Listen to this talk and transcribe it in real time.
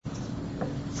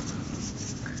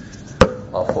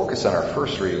I'll focus on our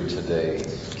first reading today.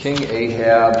 King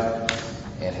Ahab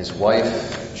and his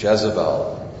wife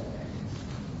Jezebel.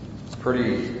 It's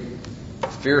pretty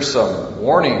fearsome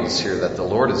warnings here that the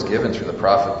Lord has given through the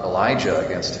prophet Elijah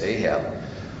against Ahab.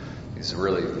 These are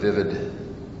really vivid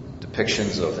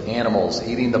depictions of animals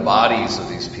eating the bodies of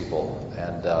these people.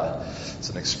 And it's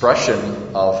an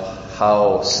expression of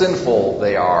how sinful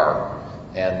they are,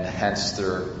 and hence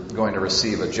they're going to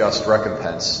receive a just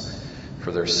recompense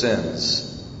for their sins.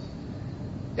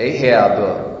 Ahab,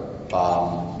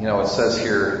 it says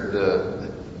here,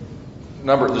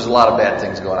 there's a lot of bad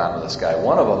things going on with this guy.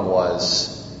 One of them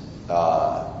was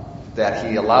that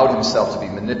he allowed himself to be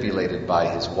manipulated by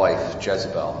his wife,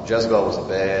 Jezebel. Jezebel was a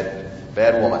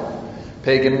bad woman,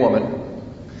 pagan woman.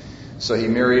 So he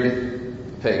married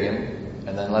a pagan,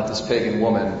 and then let this pagan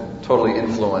woman totally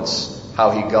influence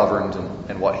how he governed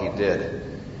and what he did.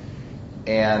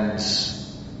 And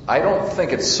I don't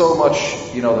think it's so much,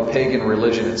 the pagan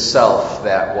religion itself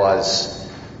that was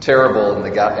terrible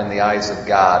in the eyes of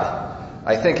God.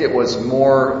 I think it was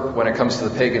more, when it comes to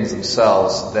the pagans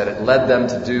themselves, that it led them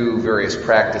to do various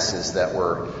practices that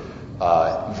were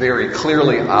very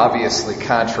clearly, obviously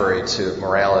contrary to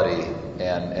morality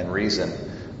and reason.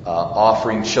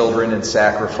 Offering children in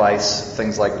sacrifice,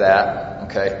 things like that,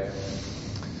 okay?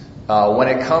 When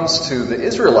it comes to the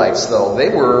Israelites, though, they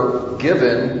were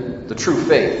given the true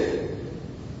faith.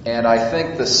 And I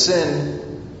think the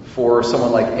sin for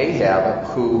someone like Ahab,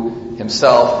 who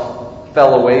himself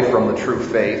fell away from the true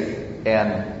faith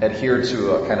and adhered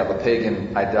to a kind of a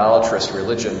pagan idolatrous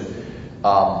religion,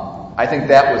 I think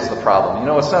that was the problem.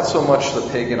 It's not so much the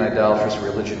pagan idolatrous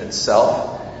religion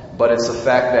itself, but it's the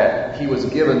fact that he was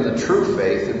given the true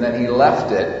faith and then he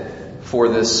left it for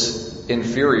this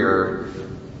inferior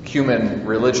human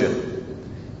religion.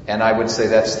 And I would say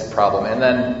that's the problem. And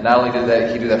then not only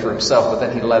did he do that for himself, but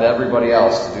then he led everybody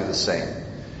else to do the same.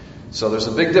 So there's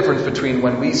a big difference between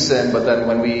when we sin, but then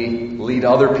when we lead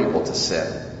other people to sin.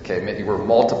 Okay, maybe we're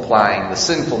multiplying the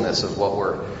sinfulness of what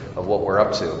we're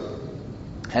up to.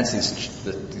 Hence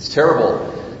these terrible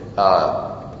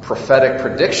prophetic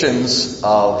predictions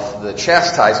of the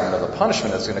chastisement, of the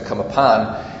punishment that's going to come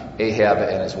upon Ahab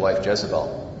and his wife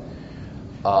Jezebel.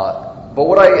 But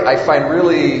what I find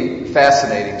really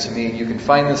fascinating to me, and you can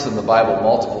find this in the Bible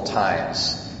multiple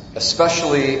times,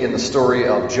 especially in the story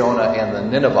of Jonah and the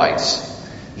Ninevites.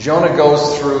 Jonah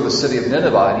goes through the city of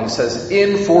Nineveh and he says,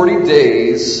 in 40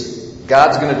 days,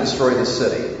 God's going to destroy the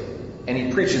city. And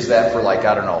he preaches that for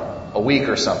a week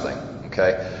or something.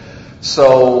 Okay?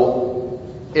 So,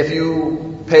 if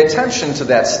you pay attention to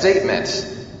that statement,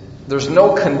 there's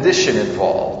no condition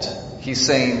involved. He's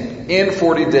saying, in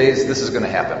 40 days, this is going to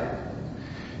happen.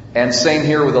 And same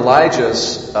here with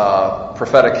Elijah's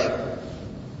prophetic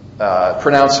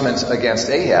pronouncement against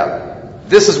Ahab.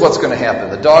 This is what's going to happen.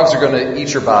 The dogs are going to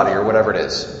eat your body, or whatever it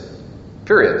is.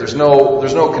 Period. There's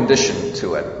no condition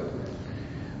to it.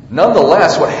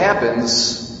 Nonetheless, what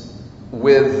happens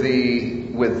with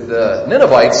the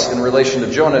Ninevites in relation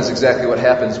to Jonah is exactly what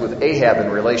happens with Ahab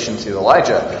in relation to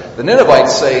Elijah. The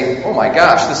Ninevites say, oh my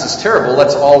gosh, this is terrible,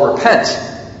 let's all repent.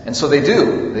 And so they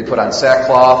do. They put on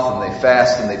sackcloth and they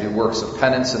fast and they do works of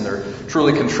penance and they're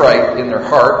truly contrite in their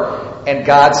heart, and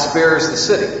God spares the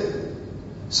city.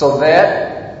 So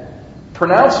that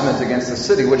pronouncement against the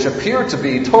city, which appeared to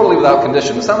be totally without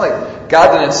condition, it's not like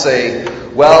God didn't say,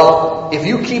 well, if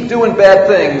you keep doing bad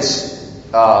things,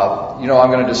 I'm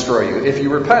going to destroy you. If you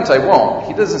repent, I won't.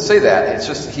 He doesn't say that. It's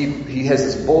just he has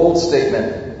this bold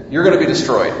statement, you're going to be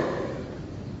destroyed.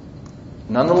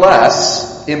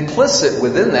 Nonetheless, implicit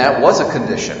within that was a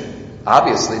condition,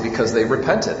 obviously, because they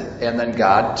repented. And then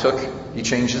God he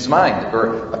changed his mind,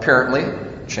 or apparently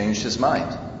changed his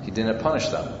mind. He didn't punish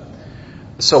them.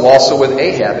 So also with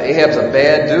Ahab. Ahab's a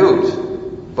bad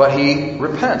dude, but he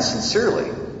repents sincerely,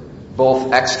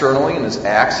 both externally in his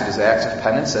acts of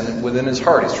penance, and within his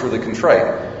heart. He's truly contrite.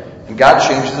 And God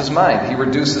changes his mind. He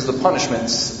reduces the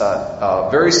punishments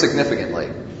very significantly.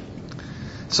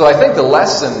 So I think the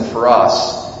lesson for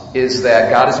us is that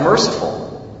God is merciful.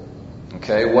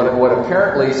 Okay, what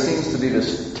apparently seems to be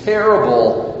this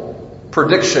terrible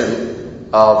prediction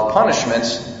of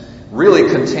punishment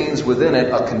really contains within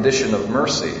it a condition of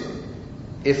mercy.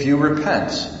 If you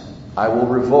repent, I will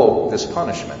revoke this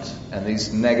punishment, and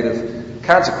these negative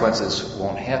consequences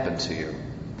won't happen to you.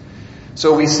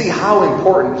 So we see how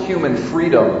important human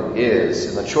freedom is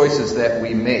in the choices that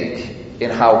we make in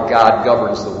how God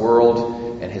governs the world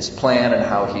and his plan, and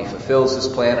how he fulfills his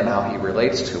plan, and how he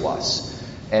relates to us.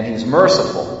 And he's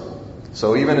merciful.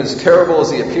 So even as terrible as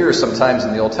he appears sometimes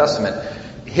in the Old Testament,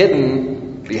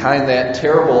 hidden behind that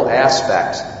terrible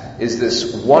aspect is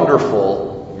this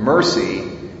wonderful mercy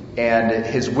and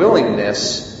his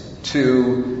willingness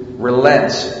to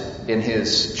relent in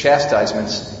his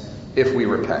chastisements if we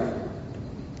repent.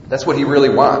 That's what he really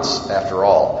wants, after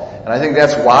all. And I think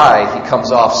that's why he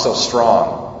comes off so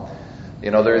strong.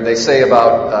 You know, they say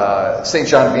about St.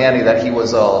 John Vianney that he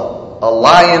was a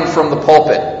lion from the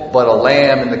pulpit, but a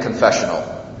lamb in the confessional.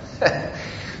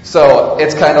 So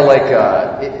it's kind of like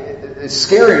it's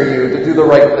scaring you to do the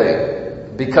right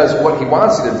thing, because what he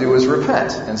wants you to do is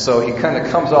repent. And so he kind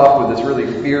of comes off with this really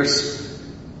fierce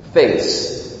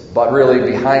face, but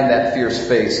really behind that fierce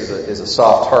face is a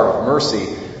soft heart of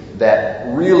mercy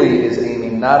that really is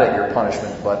aiming not at your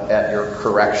punishment, but at your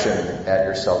correction, at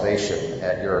your salvation,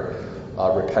 at your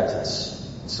repentance.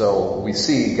 So we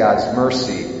see God's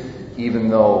mercy, even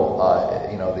though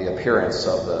the appearance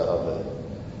of the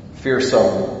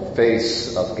fearsome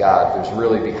face of God, there's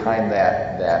really behind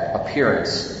that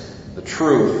appearance the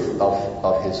truth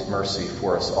of his mercy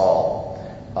for us all.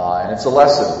 And it's a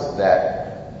lesson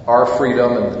that our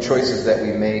freedom and the choices that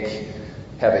we make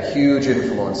have a huge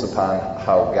influence upon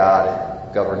how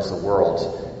God governs the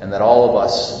world, and that all of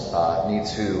us need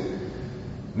to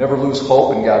never lose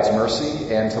hope in God's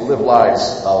mercy and to live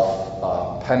lives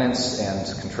of penance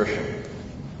and contrition.